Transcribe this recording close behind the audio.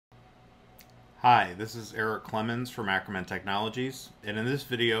Hi, this is Eric Clemens from Ackerman Technologies, and in this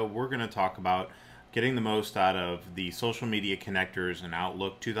video we're going to talk about getting the most out of the social media connectors in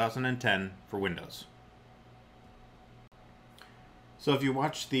Outlook 2010 for Windows. So if you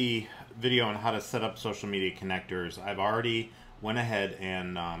watched the video on how to set up social media connectors, I've already went ahead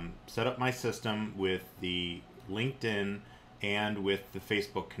and set up my system with the LinkedIn and with the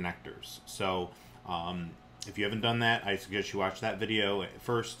Facebook connectors. So if you haven't done that, I suggest you watch that video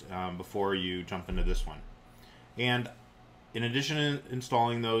first before you jump into this one. And in addition to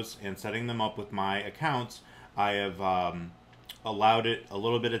installing those and setting them up with my accounts, I have allowed it a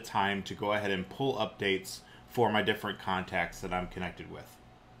little bit of time to go ahead and pull updates for my different contacts that I'm connected with.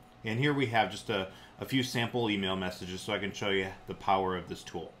 And here we have just a few sample email messages so I can show you the power of this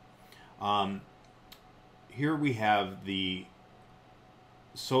tool. Here we have the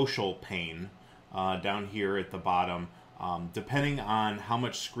social pane down here at the bottom. Depending on how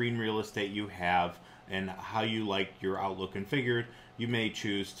much screen real estate you have and how you like your Outlook configured, you may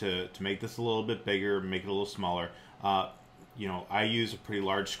choose to make this a little bit bigger, make it a little smaller. You know, I use a pretty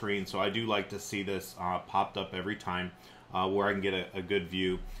large screen, so I do like to see this popped up every time where I can get a good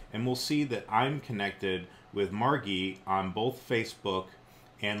view. And we'll see that I'm connected with Margie on both Facebook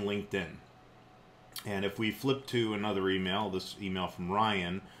and LinkedIn. And if we flip to another email, this email from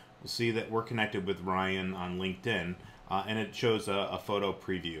Ryan, we'll see that we're connected with Ryan on LinkedIn, and it shows a photo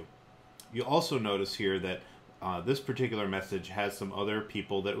preview. You'll also notice here that this particular message has some other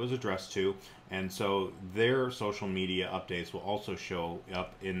people that it was addressed to, and so their social media updates will also show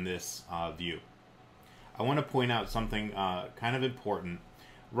up in this view. I want to point out something kind of important.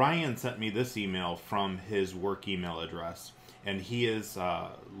 Ryan sent me this email from his work email address, and he is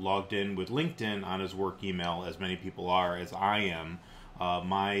logged in with LinkedIn on his work email, as many people are, as I am.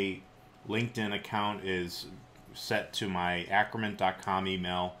 My LinkedIn account is set to my Ackerman.com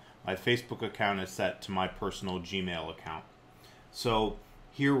email. My Facebook account is set to my personal Gmail account. So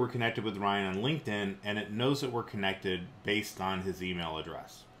here we're connected with Ryan on LinkedIn, and it knows that we're connected based on his email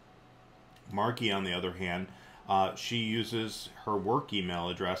address. Margie, on the other hand, she uses her work email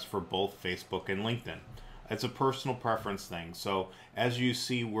address for both Facebook and LinkedIn. It's a personal preference thing. So as you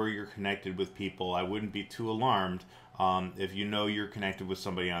see where you're connected with people, I wouldn't be too alarmed if you know you're connected with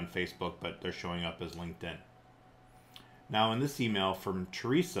somebody on Facebook but they're showing up as LinkedIn. Now in this email from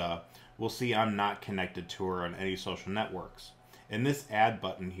Teresa, we'll see I'm not connected to her on any social networks. And this add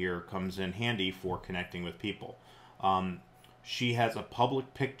button here comes in handy for connecting with people. She has a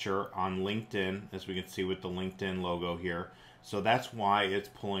public picture on LinkedIn, as we can see with the LinkedIn logo here. So that's why it's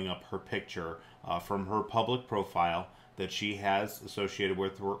pulling up her picture from her public profile that she has associated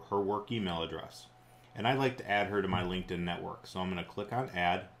with her work email address. And I'd like to add her to my LinkedIn network. So I'm going to click on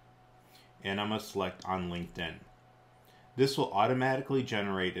Add, and I'm going to select on LinkedIn. This will automatically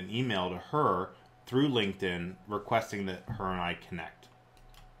generate an email to her through LinkedIn requesting that her and I connect.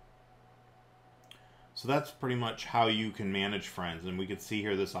 So that's pretty much how you can manage friends. And we can see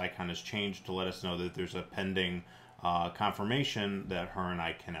here this icon has changed to let us know that there's a pending confirmation that her and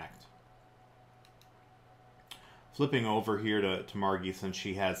I connect. Flipping over here to Margie, since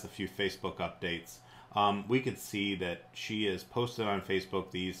she has a few Facebook updates, we could see that she has posted on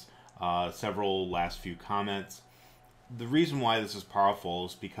Facebook these several last few comments. The reason why this is powerful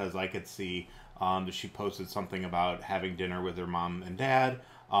is because I could see that she posted something about having dinner with her mom and dad.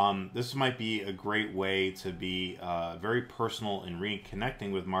 This might be a great way to be very personal in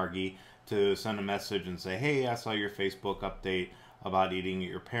reconnecting with Margie, to send a message and say, hey, I saw your Facebook update about eating at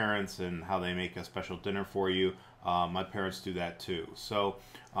your parents and how they make a special dinner for you. My parents do that too. So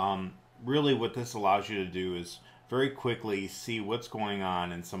really what this allows you to do is very quickly see what's going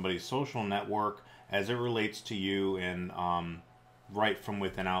on in somebody's social network as it relates to you, and right from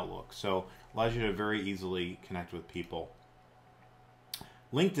within Outlook. So allows you to very easily connect with people.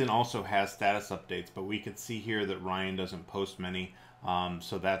 LinkedIn also has status updates, but we could see here that Ryan doesn't post many,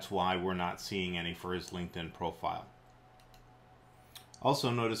 so that's why we're not seeing any for his LinkedIn profile. Also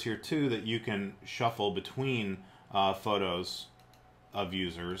notice here too that you can shuffle between photos of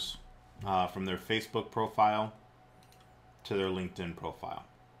users from their Facebook profile to their LinkedIn profile.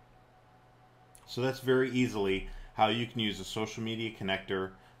 So that's very easily how you can use a social media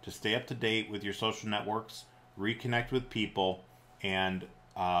connector to stay up to date with your social networks, reconnect with people, and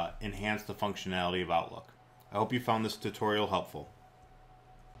enhance the functionality of Outlook. I hope you found this tutorial helpful.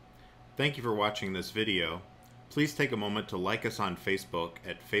 Thank you for watching this video. Please take a moment to like us on Facebook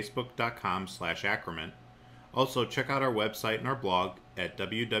at facebook.com/Ackerman. Also, check out our website and our blog at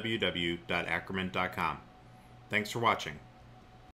www.ackerman.com. Thanks for watching.